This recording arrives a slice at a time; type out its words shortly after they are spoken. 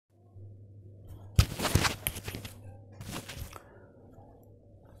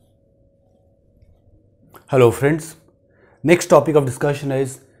Hello friends, next topic of discussion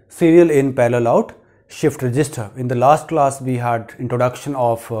is serial in parallel out shift register. In the last class we had introduction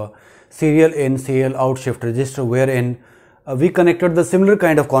of serial in serial out shift register, wherein we connected the similar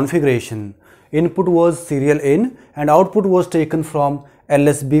kind of configuration. Input was serial in and output was taken from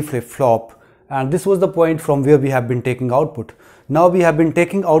LSB flip-flop, and this was the point from where we have been taking output. Now we have been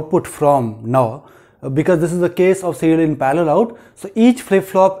taking output from because this is the case of serial in parallel out, so each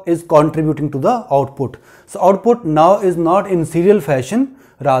flip-flop is contributing to the output. So output now is not in serial fashion,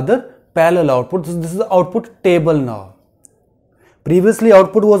 rather parallel output. So this is the output table now. Previously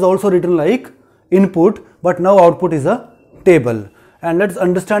output was also written like input, but now output is a table. And let's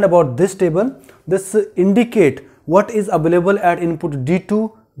understand about this table. This indicate what is available at input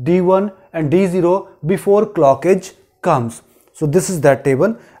D2, D1 and D0 before clock edge comes. So this is that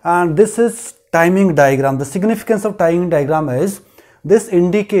table, and this is timing diagram. The significance of timing diagram is this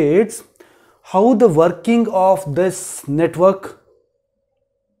indicates how the working of this network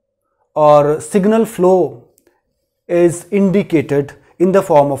or signal flow is indicated in the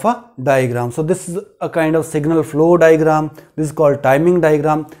form of a diagram. So this is a kind of signal flow diagram. This is called timing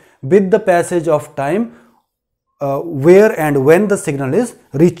diagram, with the passage of time where and when the signal is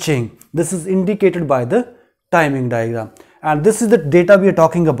reaching. This is indicated by the timing diagram. And this is the data we are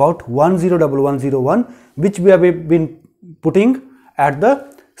talking about, 101101, which we have been putting at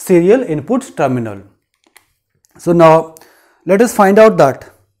the serial inputs terminal. So now let us find out that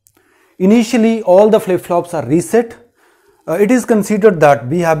initially all the flip-flops are reset. It is considered that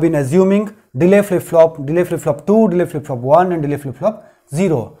we have been assuming delay flip-flop 2, delay flip-flop 1 and delay flip-flop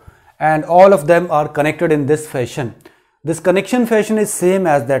 0, and all of them are connected in this fashion. This connection fashion is same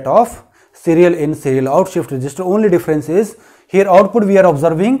as that of serial in serial out shift register. Only difference is here output we are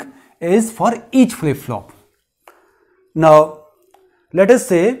observing is for each flip-flop. Now let us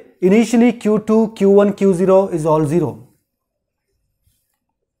say initially Q2, Q1, Q0 is all 0,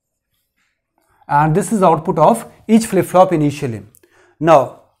 and this is output of each flip-flop initially.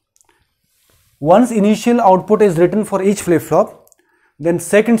 Now once initial output is written for each flip-flop, then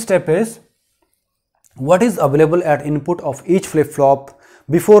second step is what is available at input of each flip-flop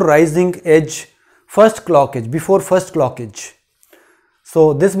before rising edge, first clock edge, before first clock edge.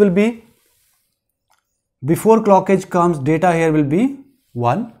 So this will be before clock edge comes, data here will be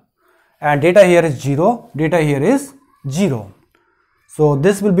 1 and data here is 0, data here is 0. So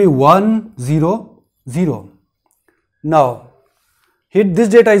this will be 1 0 0. Now here this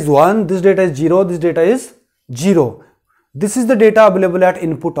data is 1, this data is 0, this data is 0. This is the data available at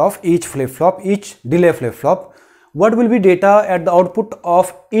input of each flip-flop, each delay flip-flop. What will be data at the output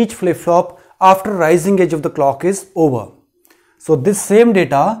of each flip-flop after rising edge of the clock is over? So this same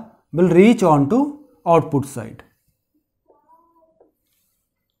data will reach on to output side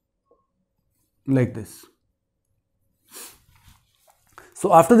like this.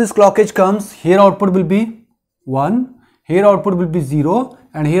 So after this clock edge comes, here output will be 1, here output will be 0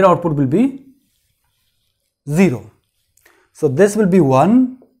 and here output will be 0. So this will be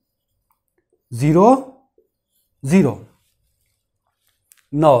 1 0 0.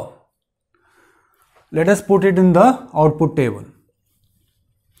 Now let us put it in the output table.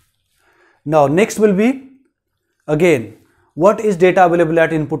 Now next will be again what is data available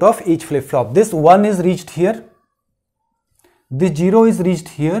at input of each flip-flop. This 1 is reached here, this 0 is reached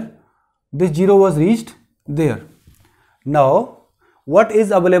here, this 0 was reached there. Now what is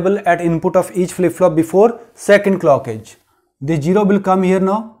available at input of each flip-flop before second clock edge? This 0 will come here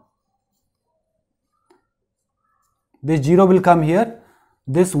now, this 0 will come here,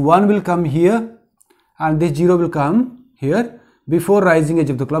 this 1 will come here and this 0 will come here before rising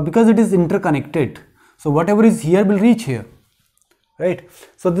edge of the clock, because it is interconnected. So whatever is here will reach here, right?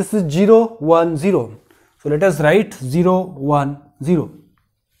 So this is 0 1 0. So let us write 0 1 0.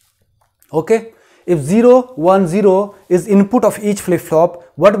 Okay, if 0 1 0 is input of each flip-flop,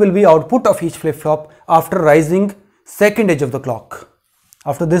 what will be output of each flip-flop after rising second edge of the clock,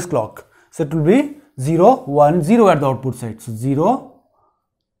 after this clock? So it will be 0 1 0 at the output side. So 0,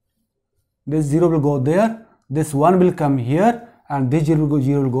 this 0 will go there, this 1 will come here and this 0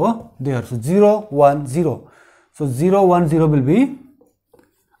 will go there. So 0 1 0. So 0 1 0 will be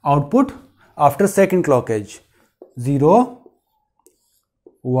output after second clock edge, 0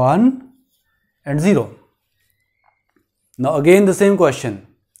 1 and 0. Now again the same question,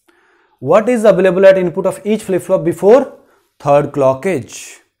 what is available at input of each flip-flop before third clock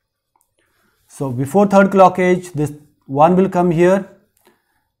edge? So before third clock edge, this 1 will come here,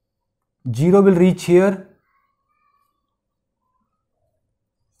 0 will reach here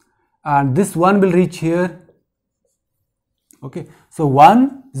and this 1 will reach here. Okay, so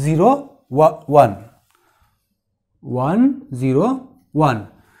 1 0 1. 1 0 1.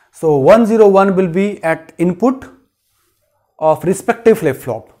 So 1 0 1 will be at input of respective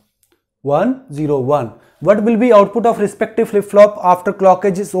flip-flop. 1 0 1. What will be output of respective flip-flop after clock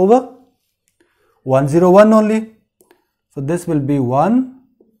edge is over? 1 0 1 only. So this will be 1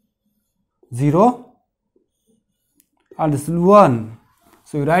 0 and this is 1.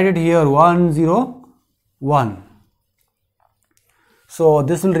 So you write it here 1 0 1. So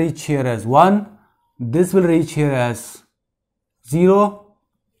this will reach here as 1, this will reach here as 0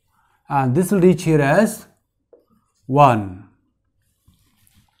 and this will reach here as 1.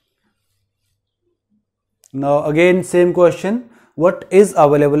 Now again same question, what is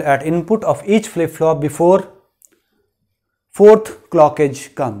available at input of each flip-flop before 4th clock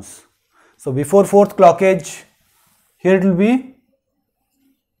edge comes? So before 4th clock edge, here it will be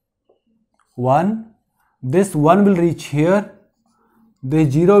 1, this 1 will reach here,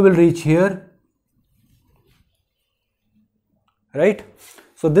 this 0 will reach here, right?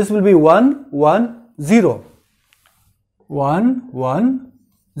 So this will be 1 1 0, 1 1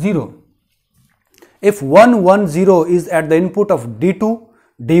 0. If 1 1 0 is at the input of D2,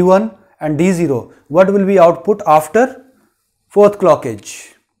 D1 and D0, what will be output after 4th clock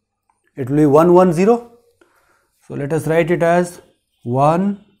edge? It will be 1 1 0. So let us write it as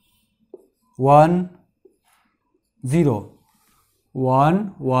 1 1 0,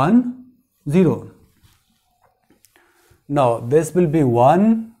 1 1 0. Now this will be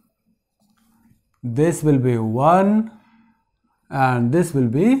 1, this will be 1 and this will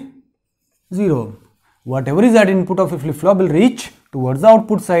be 0. Whatever is at input of a flip-flop will reach towards the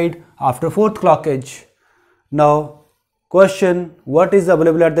output side after 4th clock edge. Now question, what is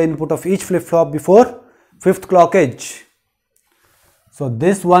available at the input of each flip-flop before 5th clock edge? So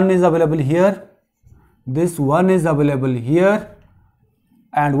this one is available here, this one is available here,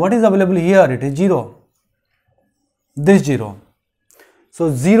 and what is available here? It is 0, this 0. So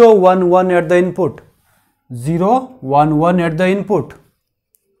 0 1 1 at the input, 0 1 1 at the input.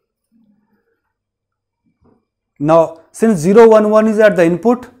 Now since 0 1 1 is at the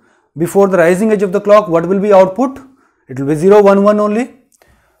input before the rising edge of the clock, what will be output? It will be 0 1 1 only.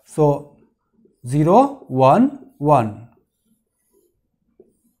 So 0 1 1.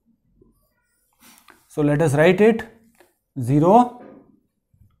 So let us write it 0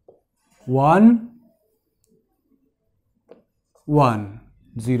 1 1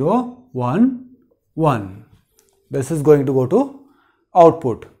 0 1 1. This is going to go to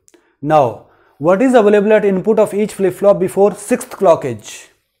output. Now what is available at input of each flip-flop before 6th clock edge?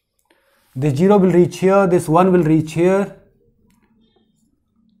 This 0 will reach here, this 1 will reach here,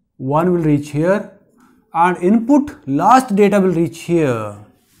 1 will reach here, and input last data will reach here.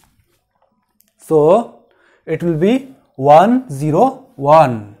 So it will be 1 0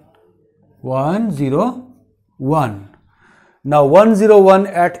 1, 1 0 1. Now 1 0 1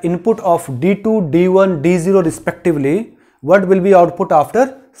 at input of D2, D1, D0 respectively, what will be output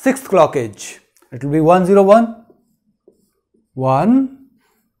after 6th clock edge? It will be 1 0 1, 1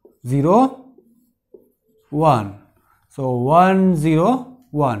 0 1. So 1 0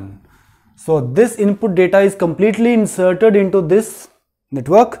 1. So this input data is completely inserted into this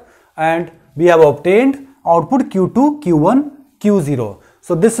network and we have obtained output Q2, Q1, Q0.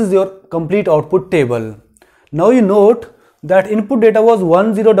 So this is your complete output table. Now you note that input data was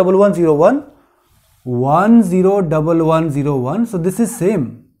 1 0 1 1 0 1, 1 0 1 1 0 1. So this is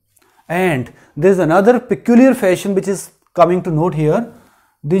same. And there is another peculiar fashion which is coming to note here.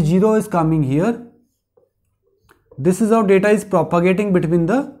 This 0 is coming here. This is how data is propagating between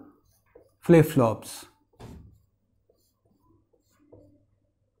the flip-flops.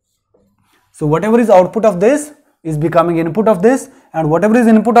 So whatever is output of this is becoming input of this, and whatever is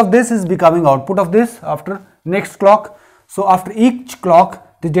input of this is becoming output of this after next clock. So after each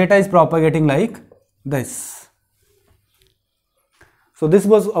clock the data is propagating like this. So this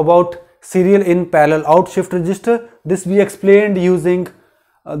was about serial in parallel out shift register. This we explained using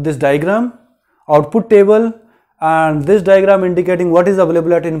this diagram, output table, and this diagram indicating what is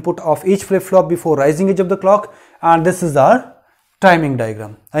available at input of each flip-flop before rising edge of the clock, and this is our timing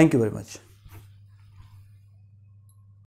diagram. Thank you very much.